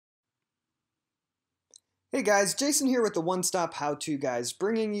Hey guys, Jason here with the One Stop How To Guys,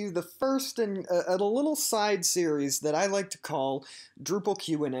 bringing you the first in a little side series that I like to call Drupal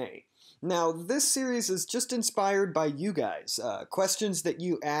Q&A. Now, this series is just inspired by you guys, questions that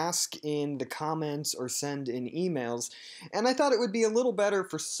you ask in the comments or send in emails, and I thought it would be a little better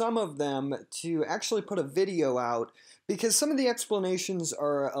for some of them to actually put a video out because some of the explanations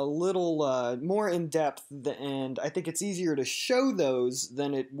are a little more in-depth, and I think it's easier to show those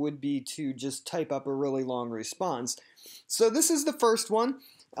than it would be to just type up a really long response. So this is the first one.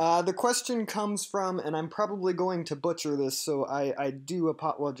 The question comes from, and I'm probably going to butcher this, so I do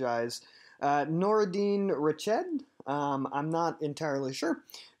apologize, Noradine Riched. I'm not entirely sure,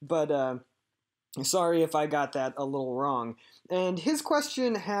 but sorry if I got that a little wrong. And his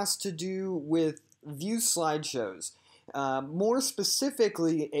question has to do with view slideshows. More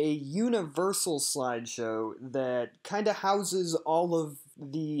specifically, a universal slideshow that kind of houses all of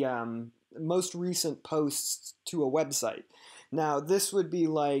the most recent posts to a website. Now, this would be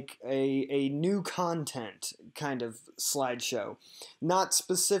like a new content kind of slideshow. Not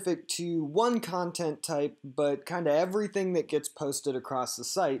specific to one content type, but kind of everything that gets posted across the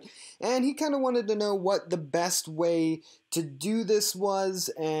site. And he kind of wanted to know what the best way to do this was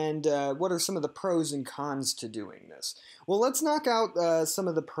and what are some of the pros and cons to doing this. Well, let's knock out some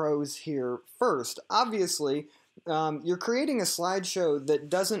of the pros here first. Obviously, you're creating a slideshow that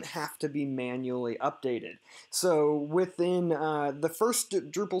doesn't have to be manually updated. So within the first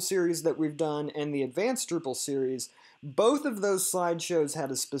Drupal series that we've done and the advanced Drupal series, both of those slideshows had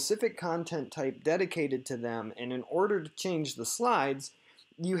a specific content type dedicated to them, and in order to change the slides,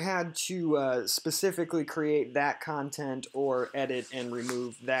 you had to specifically create that content or edit and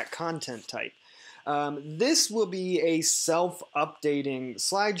remove that content type. This will be a self-updating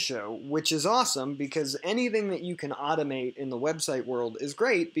slideshow, which is awesome because anything that you can automate in the website world is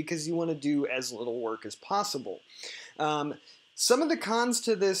great because you want to do as little work as possible. Some of the cons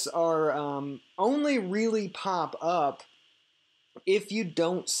to this are only really pop up if you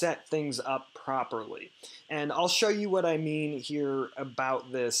don't set things up properly. And I'll show you what I mean here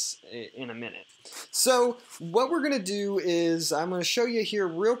about this in a minute. So what we're going to do is I'm going to show you here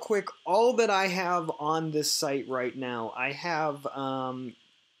real quick all that I have on this site right now. I have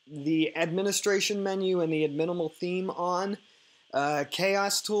the administration menu and the adminimal theme on,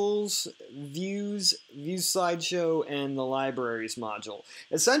 chaos tools, views, view slideshow, and the libraries module.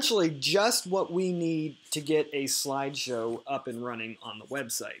 Essentially just what we need to get a slideshow up and running on the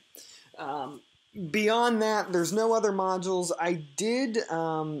website. Beyond that, there's no other modules. I did,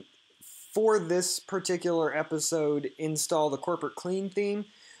 for this particular episode, install the corporate clean theme,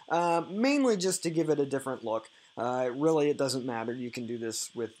 mainly just to give it a different look. Really, it doesn't matter. You can do this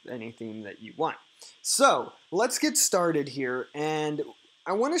with any theme that you want. So let's get started here, and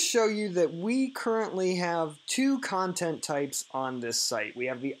I want to show you that we currently have two content types on this site. We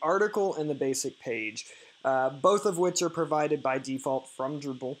have the article and the basic page, both of which are provided by default from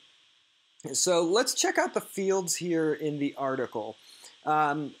Drupal. So let's check out the fields here in the article.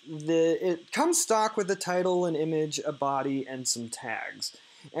 It comes stock with a title, an image, a body, and some tags.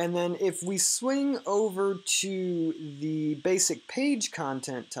 And then if we swing over to the basic page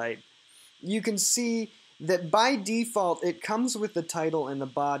content type, you can see that by default it comes with the title and the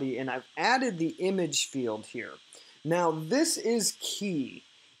body, and I've added the image field here. Now this is key.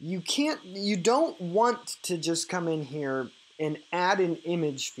 You don't want to just come in here and add an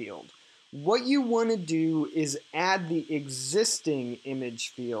image field. What you want to do is add the existing image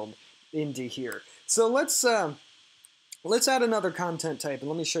field into here. So let's add another content type, and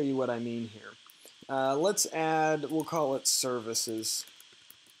let me show you what I mean here. Let's add, we'll call it services.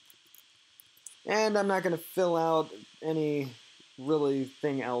 And I'm not going to fill out any really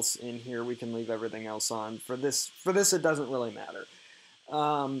thing else in here. We can leave everything else on. For this it doesn't really matter.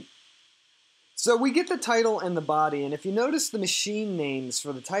 So we get the title and the body, and if you notice, the machine names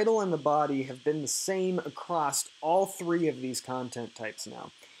for the title and the body have been the same across all three of these content types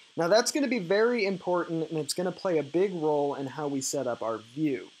now. Now that's going to be very important, and it's going to play a big role in how we set up our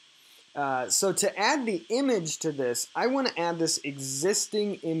view. So to add the image to this, I want to add this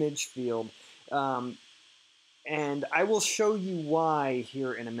existing image field, and I will show you why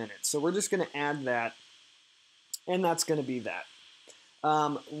here in a minute. So we're just going to add that, and that's going to be that.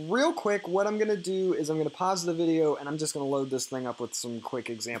 Real quick, what I'm going to do is I'm going to pause the video, and I'm just going to load this thing up with some quick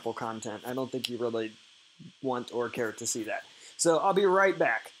example content. I don't think you really want or care to see that. So I'll be right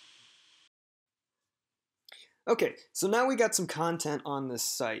back. Okay, so now we got some content on this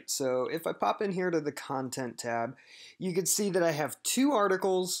site. So if I pop in here to the content tab, you can see that I have two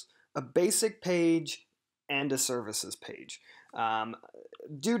articles, a basic page, and a services page.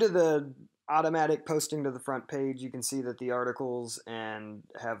 Due to the automatic posting to the front page. You can see that the articles and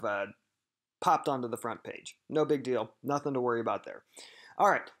have popped onto the front page. No big deal. Nothing to worry about there. All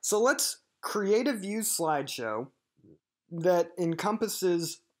right, so let's create a view slideshow that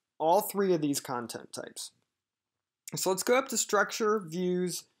encompasses all three of these content types. So let's go up to Structure,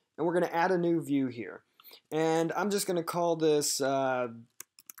 Views, and we're going to add a new view here. And I'm just going to call this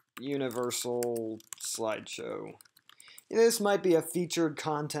Universal Slideshow. This might be a featured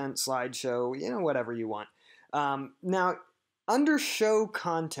content slideshow, whatever you want. Now, under Show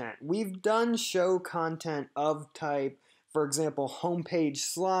Content, we've done show content of type, for example, homepage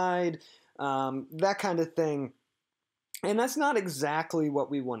slide, that kind of thing. And that's not exactly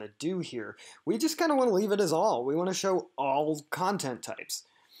what we want to do here. We just kind of want to leave it as all. We want to show all content types.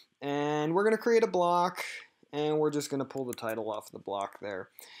 And we're going to create a block, and we're just going to pull the title off the block there.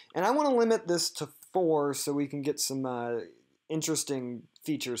 And I want to limit this to 4 so we can get some interesting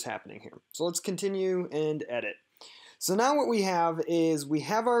features happening here. So let's continue and edit. So now what we have is we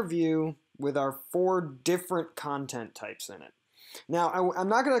have our view with our 4 different content types in it. Now, I'm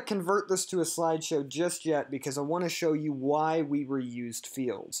not going to convert this to a slideshow just yet because I want to show you why we reused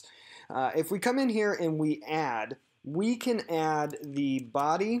fields. If we come in here and we can add the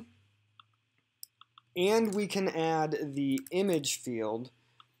body and we can add the image field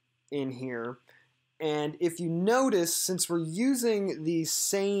in here. And if you notice, since we're using the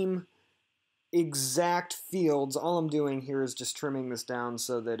same exact fields, all I'm doing here is just trimming this down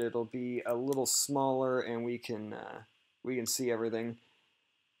so that it'll be a little smaller and we can see everything.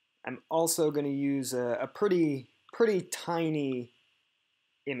 I'm also going to use a pretty tiny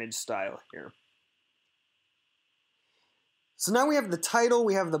image style here. So now we have the title,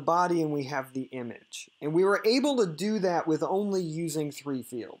 we have the body, and we have the image. And we were able to do that with only using 3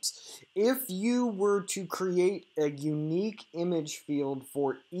 fields. If you were to create a unique image field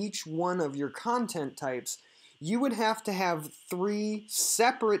for each one of your content types, you would have to have 3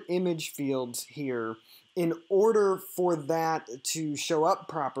 separate image fields here in order for that to show up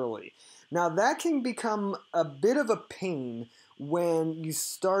properly. Now that can become a bit of a pain when you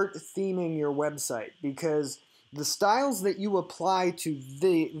start theming your website, because the styles that you apply to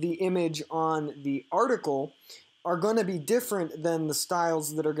the image on the article are going to be different than the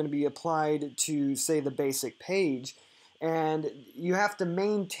styles that are going to be applied to, say, the basic page. And you have to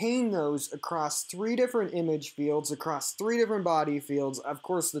maintain those across 3 different image fields, across 3 different body fields. Of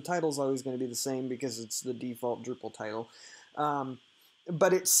course, the title's always going to be the same because it's the default Drupal title.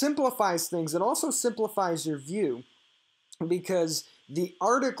 But it simplifies things. It also simplifies your view because the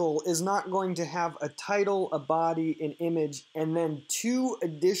article is not going to have a title, a body, an image, and then 2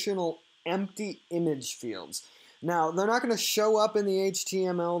 additional empty image fields. Now, they're not going to show up in the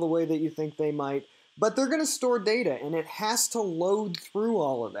HTML the way that you think they might, but they're going to store data, and it has to load through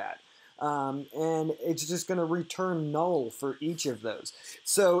all of that. And it's just going to return null for each of those.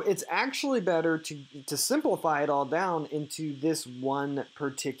 So it's actually better to simplify it all down into this one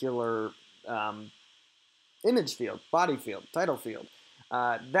particular image field, body field, title field.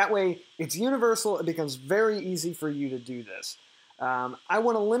 That way, it's universal. It becomes very easy for you to do this. I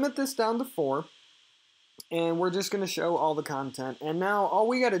want to limit this down to 4. And we're just going to show all the content. And now all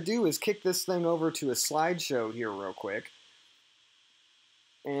we got to do is kick this thing over to a slideshow here real quick.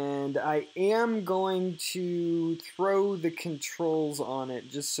 And I am going to throw the controls on it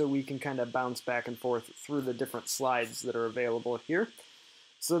just so we can kind of bounce back and forth through the different slides that are available here.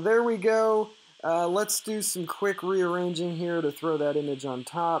 So there we go. Let's do some quick rearranging here to throw that image on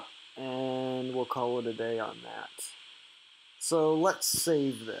top. And we'll call it a day on that. So let's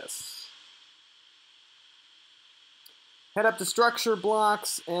save this. Head up to Structure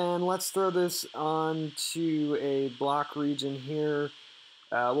Blocks, and let's throw this onto a block region here.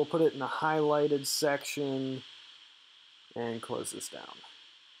 We'll put it in a highlighted section and close this down.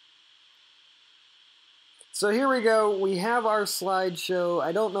 So here we go. We have our slideshow.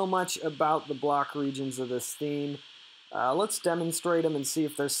 I don't know much about the block regions of this theme. Let's demonstrate them and see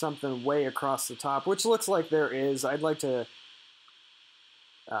if there's something way across the top, which looks like there is. I'd like to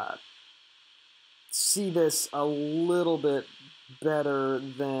see this a little bit better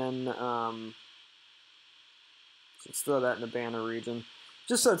than, let's throw that in the banner region,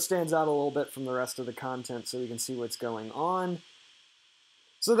 just so it stands out a little bit from the rest of the content so we can see what's going on.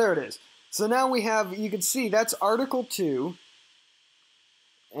 So there it is. So now we have, you can see that's Article 2,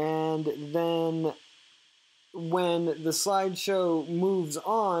 and then when the slideshow moves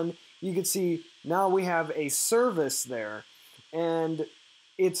on, you can see now we have a service there, and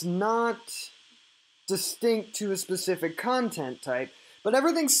it's not distinct to a specific content type, but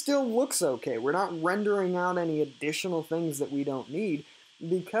everything still looks okay. We're not rendering out any additional things that we don't need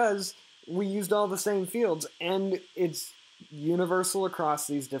because we used all the same fields, and it's universal across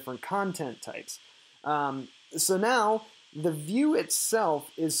these different content types. So now the view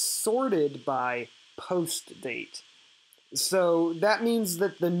itself is sorted by post date. So that means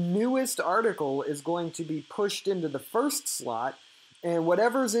that the newest article is going to be pushed into the first slot, and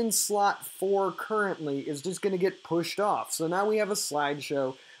whatever's in slot 4 currently is just going to get pushed off. So now we have a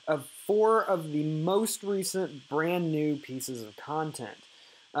slideshow of 4 of the most recent brand new pieces of content.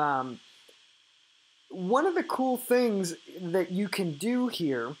 One of the cool things that you can do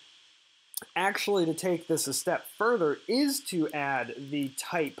here, actually to take this a step further, is to add the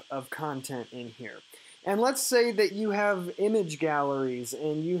type of content in here. And let's say that you have image galleries,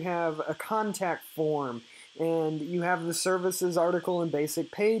 and you have a contact form, and you have the services article and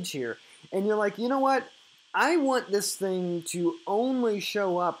basic page here. And you're like, you know what? I want this thing to only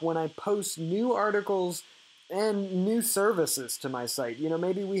show up when I post new articles and new services to my site. You know,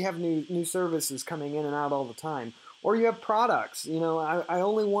 maybe we have new services coming in and out all the time. Or you have products. You know, I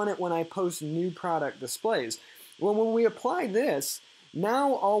only want it when I post new product displays. Well, when we apply this,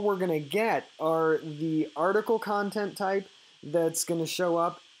 now all we're going to get are the article content type that's going to show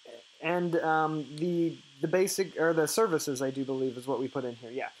up, and the basic, or the services, I do believe is what we put in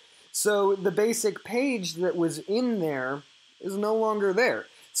here. Yeah. So the basic page that was in there is no longer there.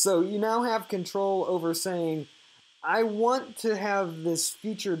 So you now have control over saying, I want to have this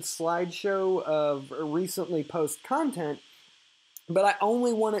featured slideshow of recently posted content, but I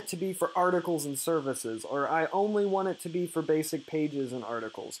only want it to be for articles and services, or I only want it to be for basic pages and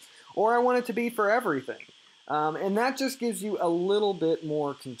articles, or I want it to be for everything. And that just gives you a little bit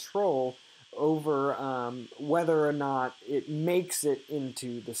more control over whether or not it makes it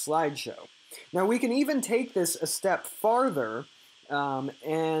into the slideshow. Now we can even take this a step farther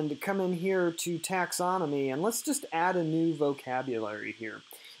and come in here to taxonomy, and let's just add a new vocabulary here.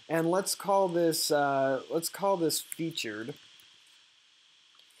 And let's call this featured.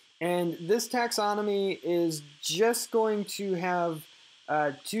 And this taxonomy is just going to have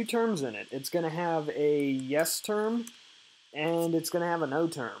 2 terms in it. It's going to have a yes term, and it's going to have a no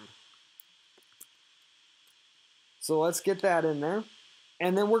term. So let's get that in there.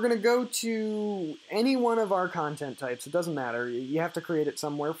 And then we're going to go to any one of our content types. It doesn't matter. You have to create it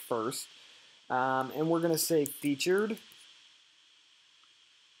somewhere first. And we're going to say featured.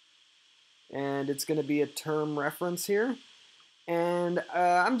 And it's going to be a term reference here. And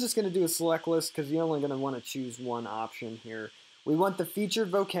I'm just going to do a select list because you're only going to want to choose one option here. We want the featured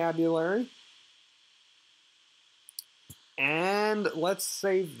vocabulary. And let's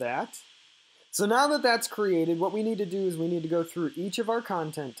save that. So now that that's created, what we need to do is we need to go through each of our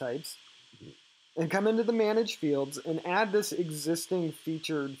content types and come into the Manage Fields and add this existing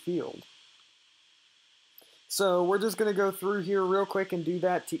featured field. So we're just going to go through here real quick and do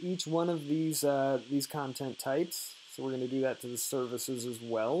that to each one of these content types. So we're going to do that to the services as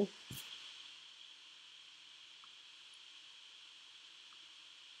well.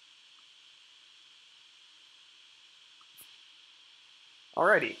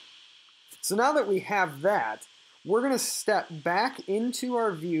 Alrighty. So now that we have that, we're going to step back into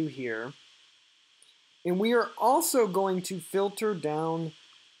our view here, and we are also going to filter down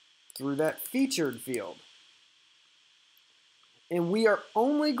through that featured field. And we are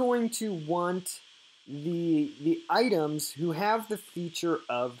only going to want the items who have the feature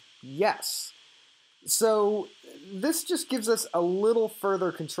of yes. So this just gives us a little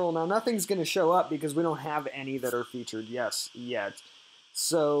further control. Now nothing's going to show up because we don't have any that are featured yes yet.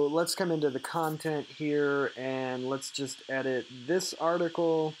 So let's come into the content here and let's just edit this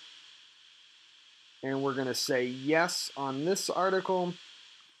article. And we're going to say yes on this article.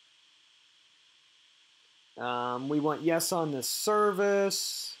 We want yes on this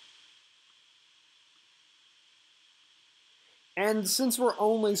service. And since we're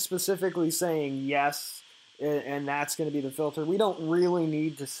only specifically saying yes, and that's going to be the filter, we don't really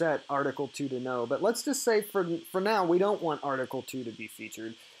need to set Article 2 to no. But let's just say for now, we don't want Article 2 to be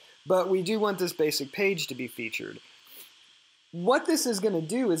featured, but we do want this basic page to be featured. What this is going to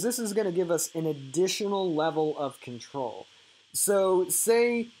do is this is going to give us an additional level of control. So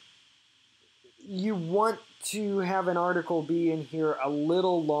say you want to have an article be in here a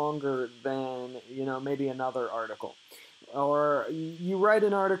little longer than, you know, maybe another article. Or you write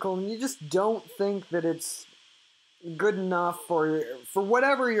an article and you just don't think that it's good enough for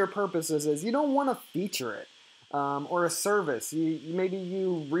whatever your purposes is. You don't want to feature it. Or a service. Maybe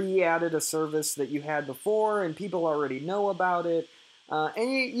you re-added a service that you had before and people already know about it.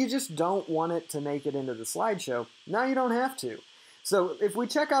 And you just don't want it to make it into the slideshow. Now you don't have to. So if we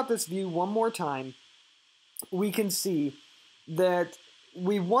check out this view one more time, we can see that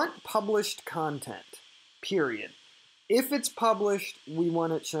we want published content, period. If it's published, we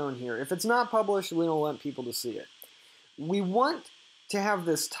want it shown here. If it's not published, we don't want people to see it. We want to have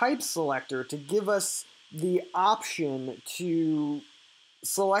this type selector to give us the option to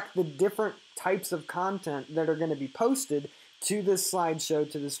select the different types of content that are going to be posted to this slideshow,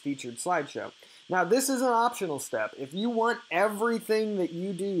 to this featured slideshow. Now, this is an optional step. If you want everything that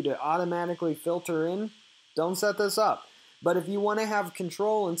you do to automatically filter in, don't set this up. But if you want to have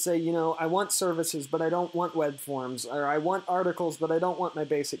control and say, you know, I want services, but I don't want web forms, or I want articles, but I don't want my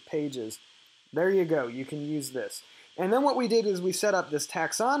basic pages, there you go. You can use this. And then what we did is we set up this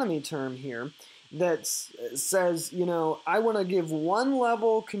taxonomy term here that says, you know, I want to give one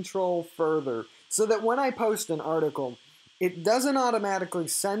level control further so that when I post an article, it doesn't automatically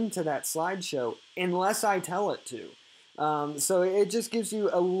send to that slideshow unless I tell it to. So it just gives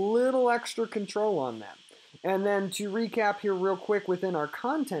you a little extra control on that. And then to recap here real quick within our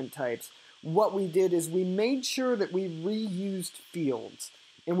content types, what we did is we made sure that we reused fields.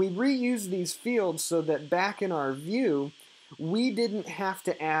 And we reused these fields so that back in our view, we didn't have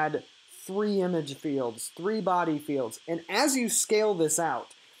to add 3 image fields, 3 body fields. And as you scale this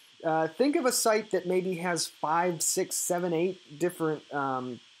out, think of a site that maybe has 5, 6, 7, 8 different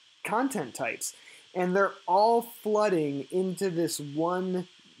content types. And they're all flooding into this one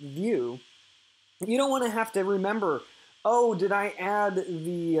view. You don't want to have to remember, oh, did I add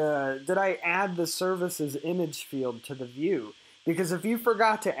the services image field to the view? Because if you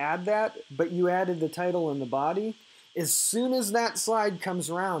forgot to add that, but you added the title and the body, as soon as that slide comes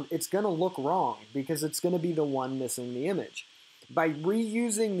around, it's going to look wrong because it's going to be the one missing the image. By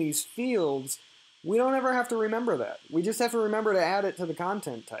reusing these fields, we don't ever have to remember that. We just have to remember to add it to the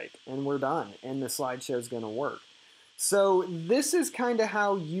content type, and we're done, and the slideshow is going to work. So this is kind of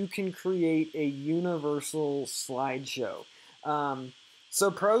how you can create a universal slideshow.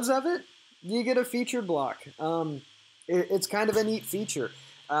 So pros of it, you get a featured block. It's kind of a neat feature.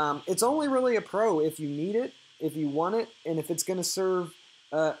 It's only really a pro if you need it, if you want it, and if it's going to serve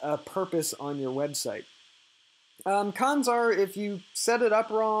a purpose on your website. Cons are if you set it up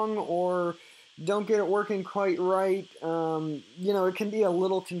wrong or don't get it working quite right, you know, it can be a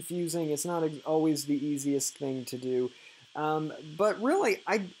little confusing. It's not always the easiest thing to do. But really,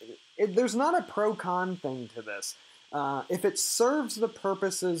 there's not a pro-con thing to this. If it serves the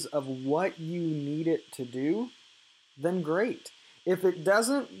purposes of what you need it to do, then great. If it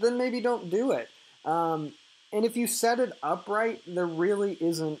doesn't, then maybe don't do it. And if you set it up right, there really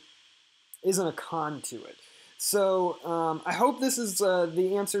isn't a con to it. So I hope this is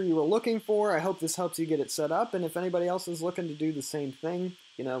the answer you were looking for. I hope this helps you get it set up. And if anybody else is looking to do the same thing,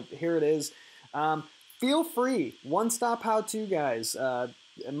 you know, here it is. Feel free. onestophowtoguys.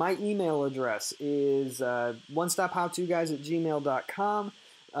 My email address is onestophowtoguys@gmail.com.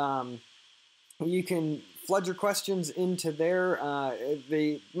 You can flood your questions into there.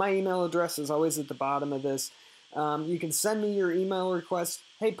 My email address is always at the bottom of this. You can send me your email requests.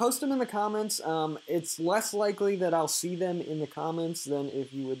 Hey, post them in the comments. It's less likely that I'll see them in the comments than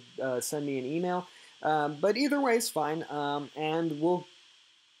if you would send me an email. But either way is fine, and we'll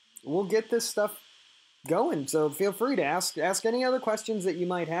get this stuff going. So feel free to ask any other questions that you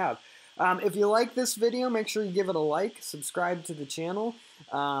might have. If you like this video, make sure you give it a like, subscribe to the channel.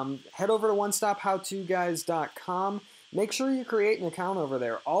 Head over to onestophowtoguys.com. Make sure you create an account over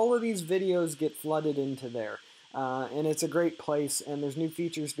there. All of these videos get flooded into there. And it's a great place, and there's new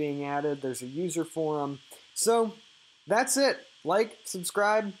features being added. There's a user forum. So that's it. Like,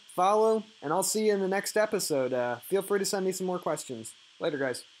 subscribe, follow, and I'll see you in the next episode. Feel free to send me some more questions. Later,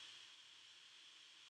 guys.